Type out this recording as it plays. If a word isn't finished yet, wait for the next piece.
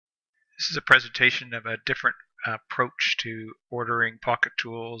This is a presentation of a different approach to ordering Pocket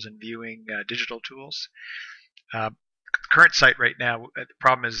tools and viewing digital tools. Current site right now, the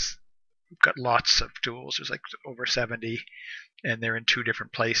problem is we've got lots of tools. There's like over 70, and they're in 2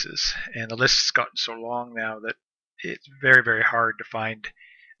 different places. And the list's gotten so long now that it's very, very hard to find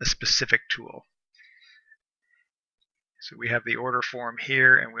a specific tool. So we have the order form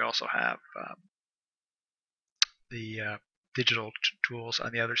here, and we also have the digital tools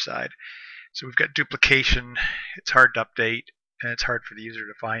on the other side. So we've got duplication. It's hard to update, and it's hard for the user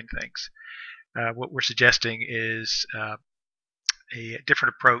to find things. What we're suggesting is a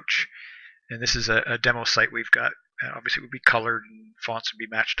different approach, and this is a demo site we've got. Obviously, it would be colored, and fonts would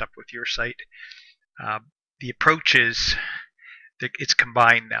be matched up with your site. The approach is that it's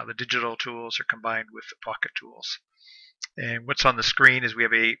combined now. The digital tools are combined with the Pocket tools. And what's on the screen is we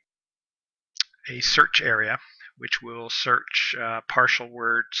have a search area, which will search partial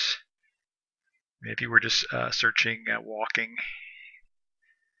words. If you were just searching walking,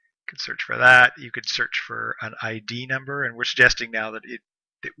 you can search for that. You could search for an ID number, and we're suggesting now that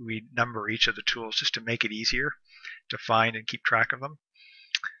we number each of the tools just to make it easier to find and keep track of them.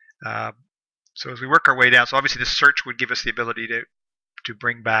 So as we work our way down, so obviously the search would give us the ability to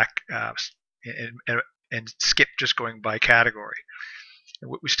bring back and skip just going by category.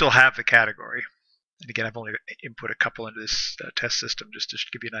 We still have the category, and again, I've only input a couple into this test system just to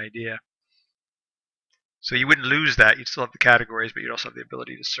give you an idea. So you wouldn't lose that. You'd still have the categories, but you'd also have the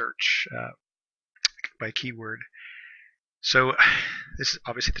ability to search by keyword. So this is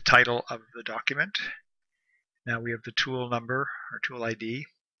obviously the title of the document. Now we have the tool number or tool ID.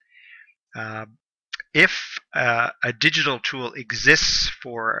 If a digital tool exists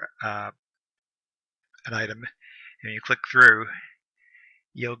for an item and you click through,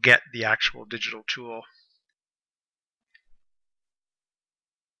 you'll get the actual digital tool.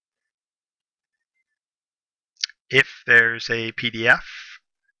 If there's a PDF,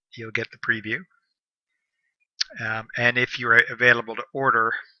 you'll get the preview. And if you're available to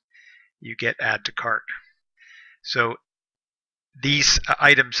order, you get add to cart. So these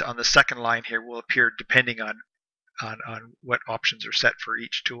items on the second line here will appear depending on what options are set for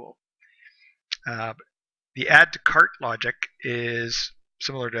each tool. The add to cart logic is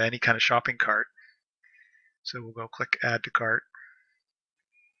similar to any kind of shopping cart. So we'll go click add to cart.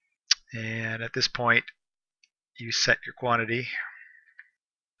 And at this point, you set your quantity.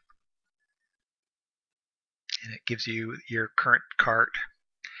 And it gives you your current cart.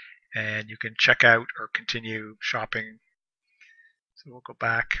 And you can check out or continue shopping. So we'll go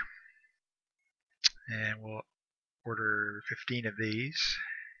back and we'll order 15 of these.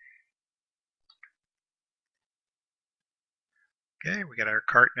 Okay, we got our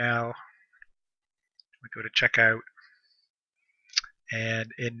cart now. We go to checkout.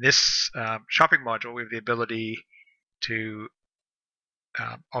 And in this shopping module, we have the ability to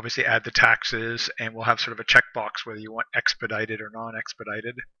obviously add the taxes, and we'll have sort of a checkbox whether you want expedited or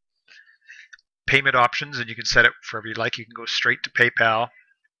non-expedited. Payment options, and you can set it for whatever you like. You can go straight to PayPal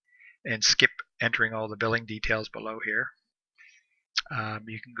and skip entering all the billing details below here.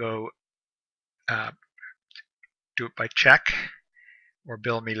 You can go do it by check or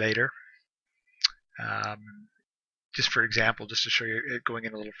bill me later. Just for example, just to show you it going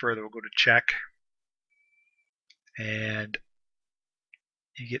in a little further, we'll go to check, and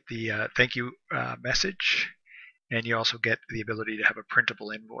you get the thank you message, and you also get the ability to have a printable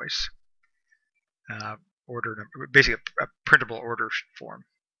invoice. Order number, basically a printable order form.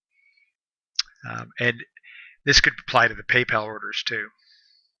 And this could apply to the PayPal orders too.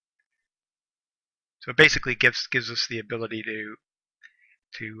 So it basically gives us the ability to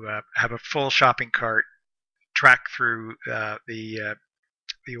have a full shopping cart, track through the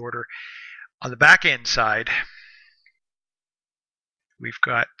order. On the back end side, we've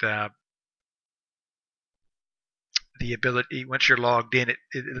got the ability, once you're logged in,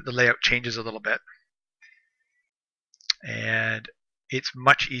 the layout changes a little bit. And it's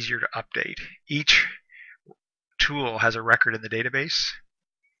much easier to update. Each tool has a record in the database.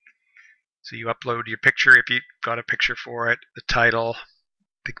 So you upload your picture if you've got a picture for it, the title,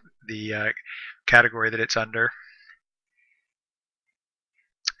 the category that it's under,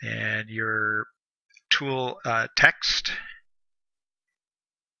 and your tool text,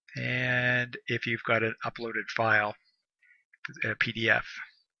 and if you've got an uploaded file, a PDF,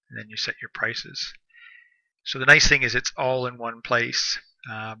 and then you set your prices. So the nice thing is it's all in one place.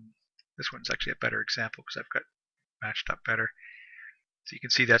 This one's actually a better example because I've got matched up better. So you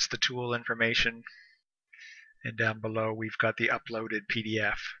can see that's the tool information, and down below we've got the uploaded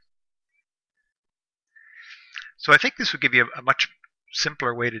PDF. So I think this would give you a much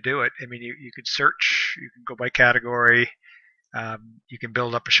simpler way to do it. I mean, you could search, you can go by category, you can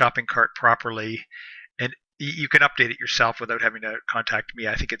build up a shopping cart properly, and you can update it yourself without having to contact me.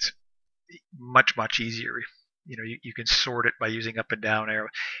 I think it's much easier. You can sort it by using up and down arrow.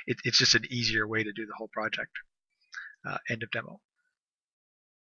 It's just an easier way to do the whole project. End of demo.